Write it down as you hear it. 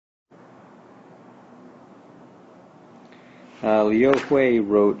Liu Hui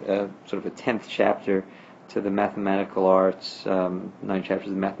wrote sort of a 10th chapter to the mathematical arts, 9 chapters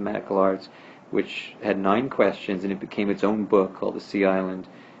of the mathematical arts, which had 9 questions, and it became its own book called the Sea Island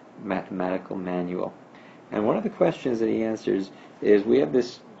Mathematical Manual. And one of the questions that he answers is, we have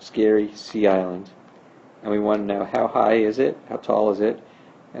this scary sea island, and we want to know how high is it, how tall is it,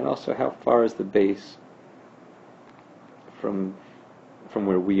 and also how far is the base from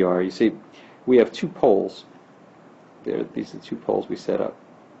where we are. You see, we have 2 poles. These are the 2 poles we set up.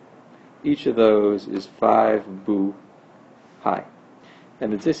 Each of those is 5 bu high,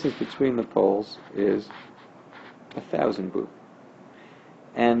 and the distance between the poles is 1,000 bu.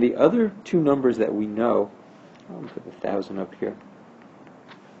 And the other 2 numbers that we know, I'll put the 1,000 up here.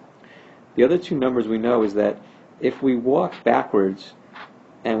 The other 2 numbers we know is that if we walk backwards,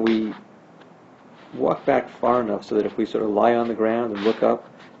 and we walk back far enough so that if we sort of lie on the ground and look up,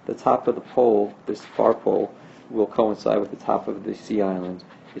 the top of the pole, this far pole, will coincide with the top of the sea island.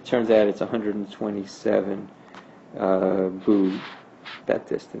 It turns out it's 127 bu, that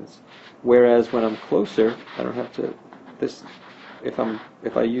distance. Whereas when I'm closer, I don't have to.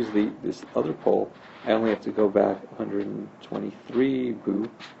 If I use this other pole, I only have to go back 123 bu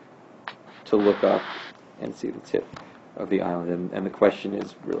to look up and see the tip of the island. And the question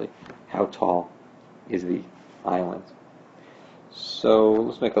is really, how tall is the island? So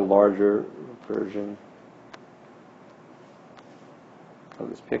let's make a larger version of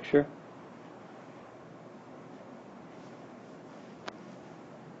this picture.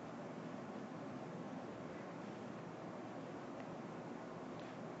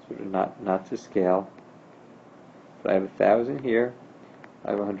 Sort of not to scale. But I have 1,000 here.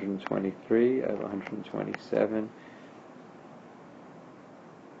 I have 123. I have 127.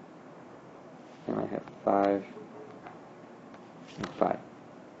 And I have 5 and 5.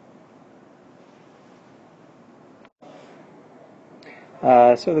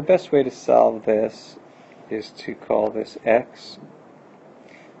 So the best way to solve this is to call this x,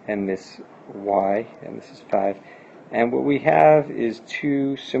 and this y, and this is 5. And what we have is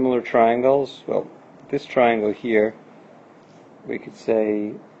 2 similar triangles. Well, this triangle here, we could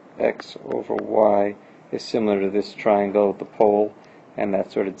say x over y is similar to this triangle with the pole and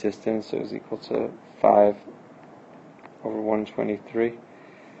that sort of distance, so it's equal to 5 over 123.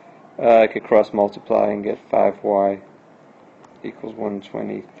 I could cross multiply and get 5y equals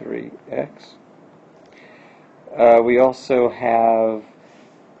 123x. We also have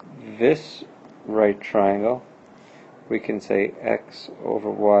this right triangle. We can say x over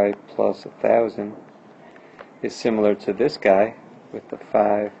y plus 1,000 is similar to this guy with the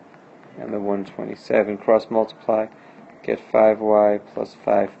 5 and the 127. Cross multiply, get 5y plus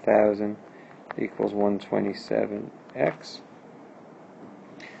 5,000 equals 127x.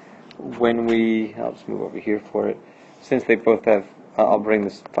 I'll just move over here for it. Since they both have, I'll bring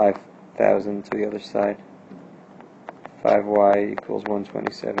this 5,000 to the other side. 5y equals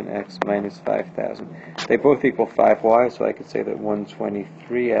 127x minus 5,000. They both equal 5y, so I could say that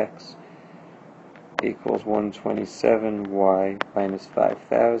 123x equals 127y minus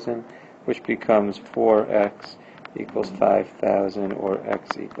 5,000, which becomes 4x equals 5,000, or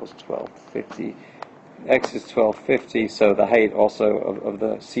x equals 1250. X is 1250, so the height also of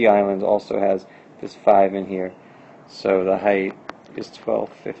the sea island also has this 5 in here. So the height is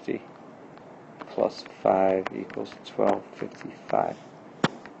 1250 plus 5 equals 1255.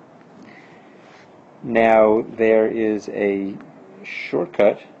 Now there is a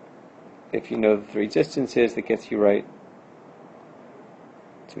shortcut, if you know the 3 distances, that gets you right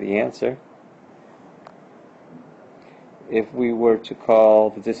to the answer. If we were to call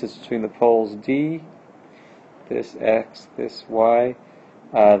the distance between the poles d, this x, this y,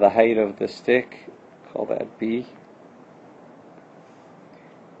 the height of the stick, call that b,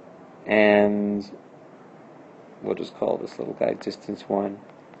 and we'll just call this little guy distance 1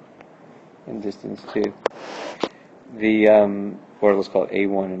 and distance 2. Or let's call it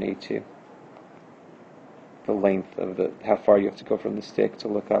a1 and a2. The length of how far you have to go from the stick to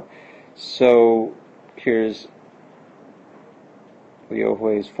look up. So here's Liu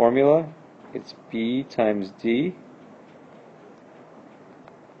Hui's formula. It's b times d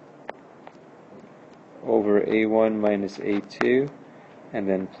over a1 minus a2, and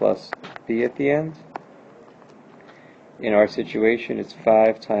then plus b at the end. In our situation, it's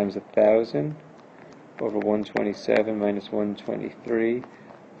 5 times 1,000 over 127 minus 123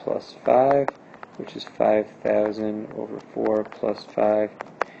 plus 5, which is 5,000 over 4 plus 5,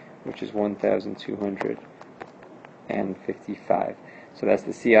 which is 1,255. So that's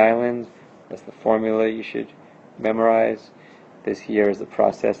the sea island. That's the formula you should memorize. This here is the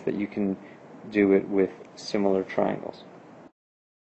process that you can do it with similar triangles.